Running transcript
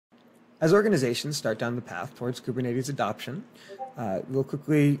As organizations start down the path towards Kubernetes adoption, we'll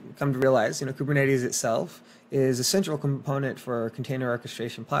quickly come to realize, Kubernetes itself is a central component for a container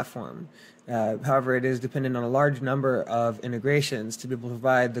orchestration platform. However, it is dependent on a large number of integrations to be able to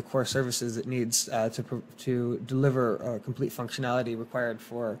provide the core services it needs to deliver complete functionality required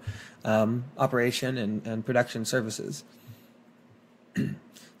for operation and production services.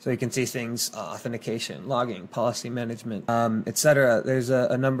 So you can see things, authentication, logging, policy management, etc. There's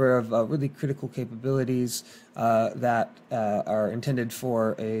a number of really critical capabilities that are intended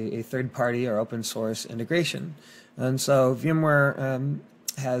for a third-party or open-source integration. And so VMware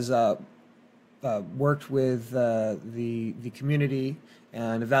has worked with the community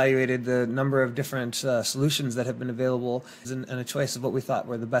and evaluated the number of different solutions that have been available and a choice of what we thought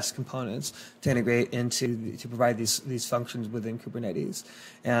were the best components to integrate to provide these functions within Kubernetes.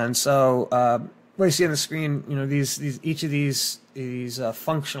 And so what you see on the screen, each of these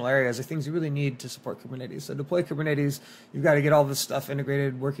functional areas are things you really need to support Kubernetes. So deploy Kubernetes, you've got to get all this stuff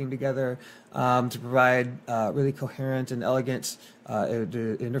integrated, working together to provide really coherent and elegant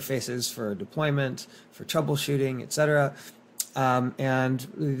interfaces for deployment, for troubleshooting, etc. And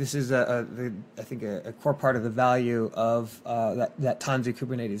this is, I think, a core part of the value of that Tanzu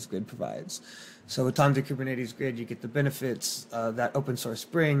Kubernetes Grid provides. So with Tanzu Kubernetes Grid, you get the benefits that open source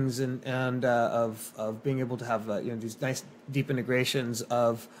brings, and of being able to have these nice deep integrations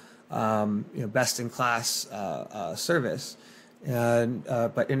of best-in-class service, and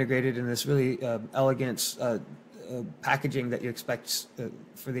but integrated in this really elegant packaging that you expect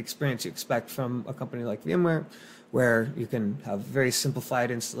for the experience you expect from a company like VMware, where you can have very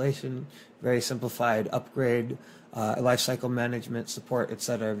simplified installation, very simplified upgrade, lifecycle management, support,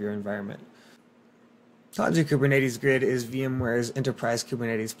 etc. of your environment. Tanzu Kubernetes Grid is VMware's enterprise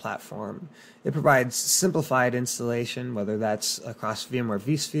Kubernetes platform. It provides simplified installation, whether that's across VMware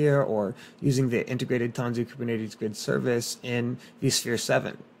vSphere or using the integrated Tanzu Kubernetes Grid service in vSphere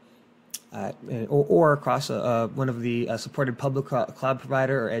 7. Or across one of the supported public cloud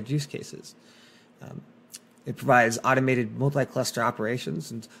provider or edge use cases. It provides automated multi-cluster operations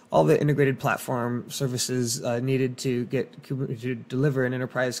and all the integrated platform services needed to deliver an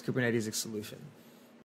enterprise Kubernetes solution.